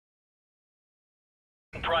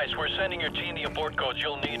Price, we're sending your team the abort codes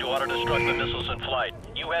you'll need to auto-destruct the missiles in flight.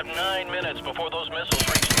 You have 9 minutes before those missiles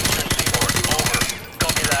reach the eastern seaboard. Over.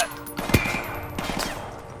 Copy that.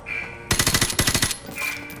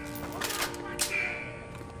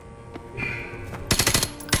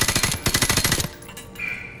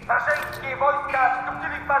 Вражеские войска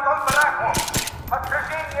вступили в базон бараку.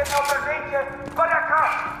 Отражение на управление барака.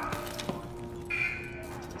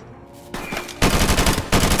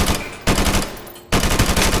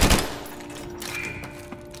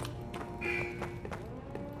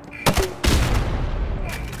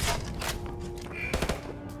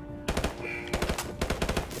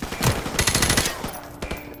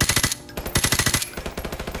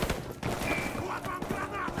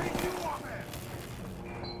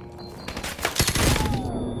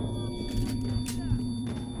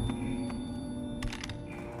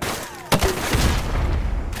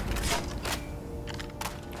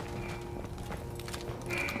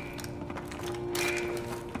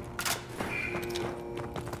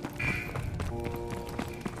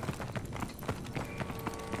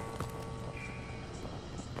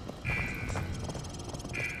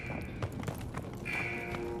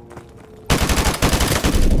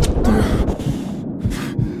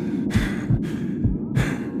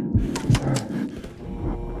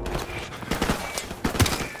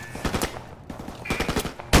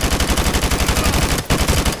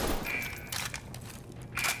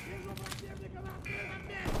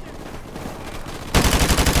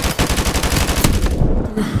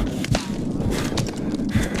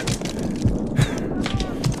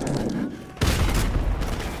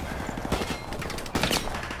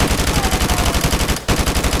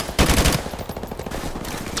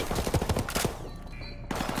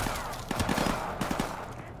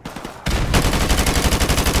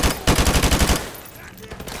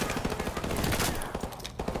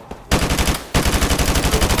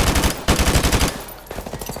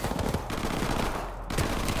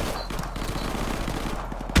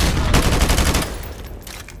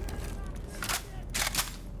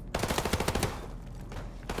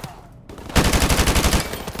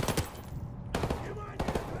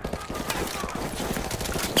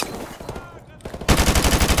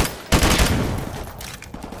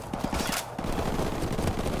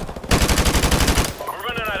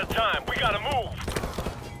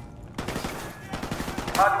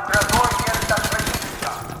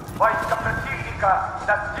 Войска противника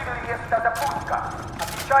достигли места запуска.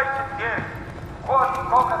 Отвечайте здесь. Вот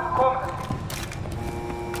комнаты.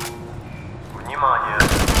 Внимание!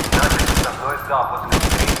 Начали основной запуск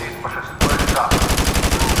из по 6-й шаг.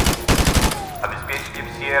 Обеспечьте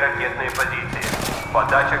все ракетные позиции.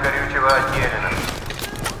 Подача горючего отделена.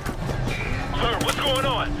 Sir, what's going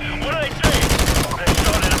on? What are they saying? They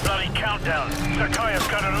started a bloody countdown. Sakaya's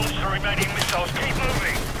got an ulcer remaining missiles. Keep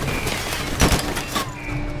moving.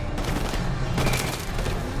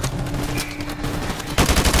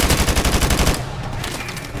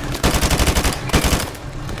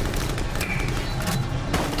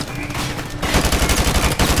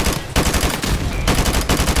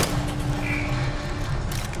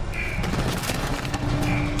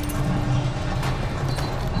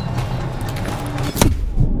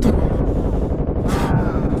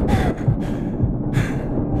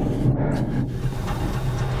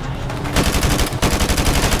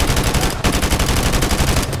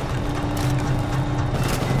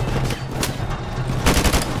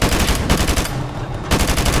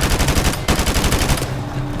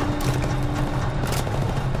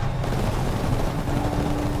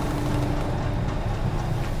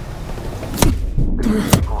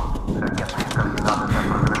 Ракетные координаты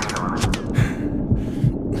запрограммированы.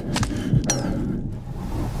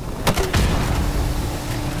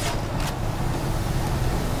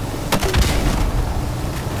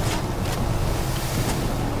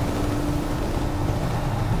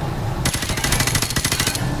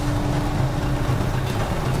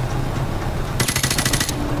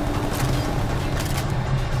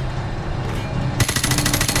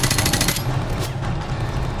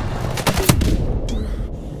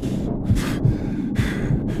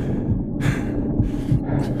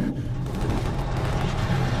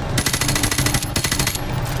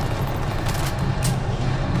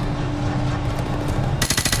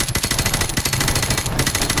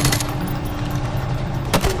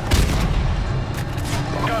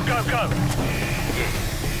 Go! Есть.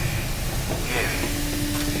 9.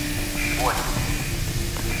 8.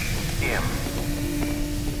 7.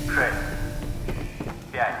 6.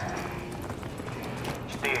 5.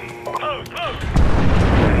 4. 3.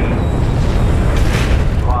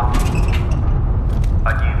 2.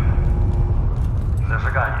 1.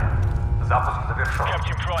 Зажигание. Запуск завершен.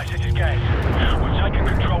 Captain Price, this is Gaz. We've taken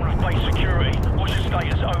control of base security. What's your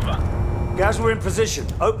status? Over. Gaz, we're in position.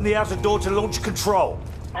 Open the outer door to launch control.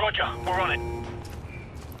 Roger, we're on it.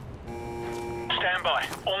 Stand by.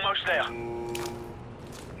 Almost there.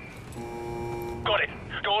 Got it.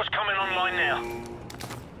 Doors coming online now.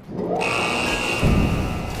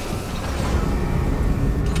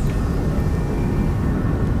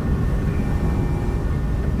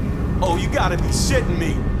 Oh, you gotta be shitting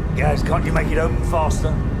me. Gaz, can't you make it open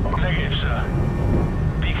faster? Negative, sir.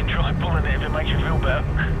 But you can try pulling it if it makes you feel better.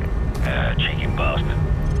 Cheeky bastard.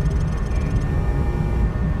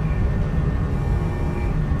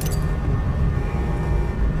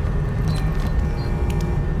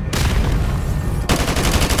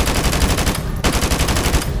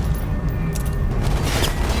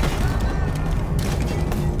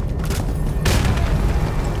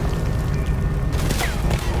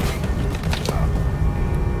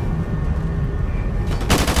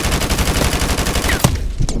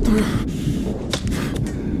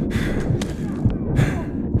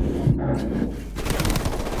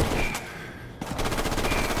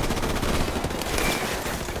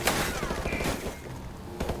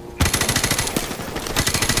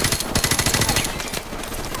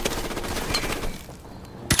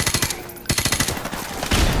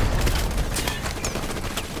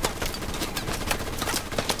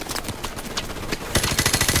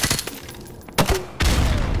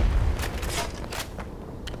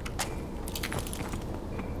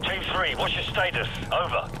 What's your status?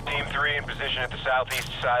 Over. Team 3 in position at the southeast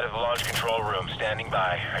side of the launch control room. Standing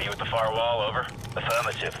by. Are you at the far wall? Over.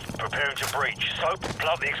 Affirmative. Preparing to breach. Soap,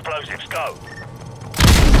 plant the explosives. Go.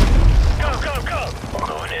 Go, go, go!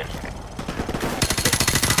 Going in.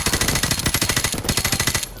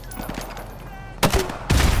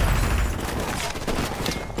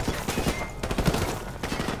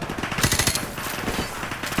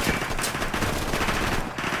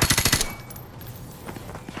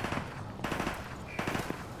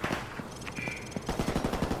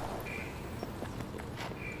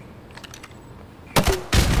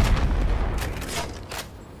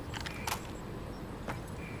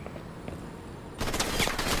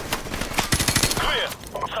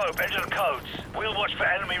 Enter the codes. We'll watch for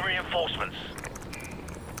enemy reinforcements.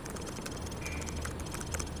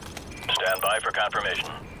 Stand by for confirmation.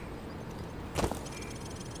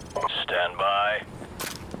 Stand by.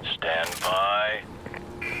 Stand by.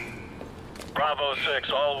 Bravo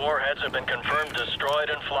 6, all warheads have been confirmed destroyed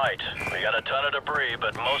in flight. We got a ton of debris,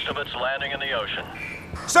 but most of it's landing in the ocean.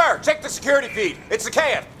 Sir, check the security feed. It's the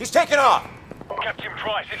can. He's taking off. Captain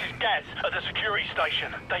Price, this is Gaz at the security station.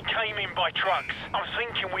 They came in by trucks. I'm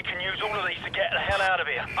thinking we can use all of these to get the hell out of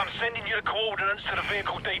here. I'm sending you the coordinates to the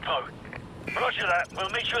vehicle depot. Roger that. We'll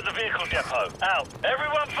meet you at the vehicle depot. Out.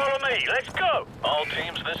 Everyone follow me. Let's go. All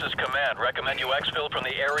teams, this is command. Recommend you exfil from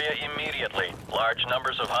the area immediately. Large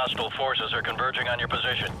numbers of hostile forces are converging on your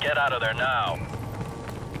position. Get out of there now.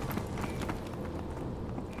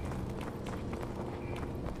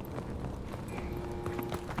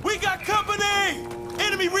 We got company!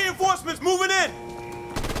 Enemy reinforcements moving in!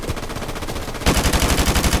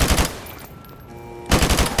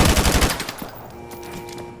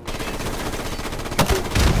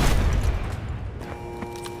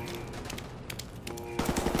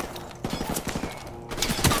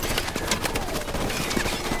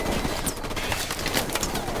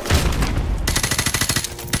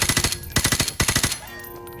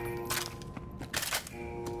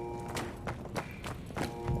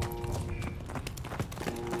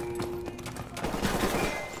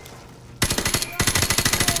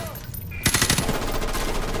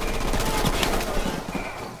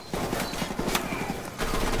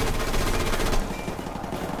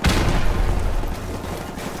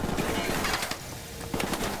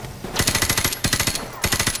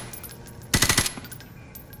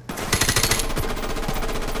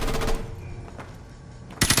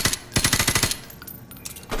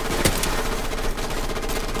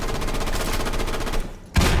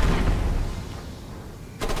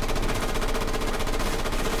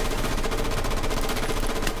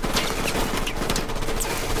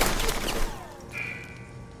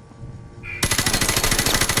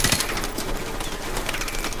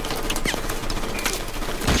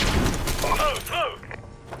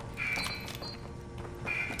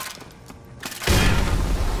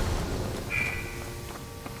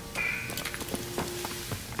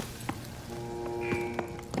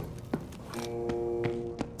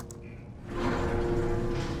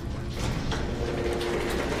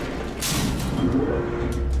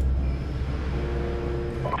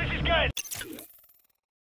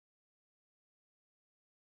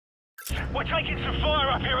 We're taking some fire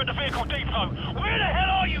up here at the vehicle depot. Where the hell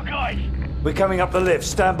are you guys? We're coming up the lift.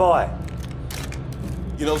 Stand by.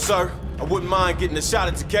 You know, sir, I wouldn't mind getting a shot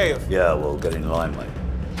at Takeev. Yeah, well, get in line, mate.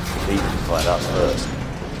 He can find us first.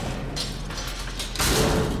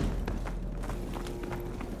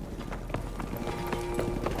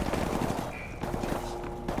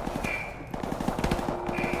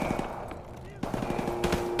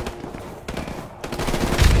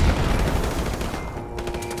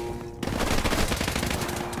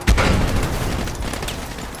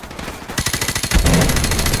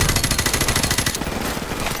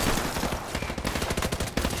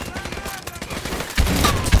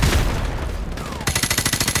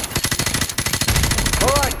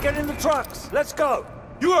 Get in the trucks. Let's go.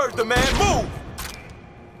 You heard the man. Move!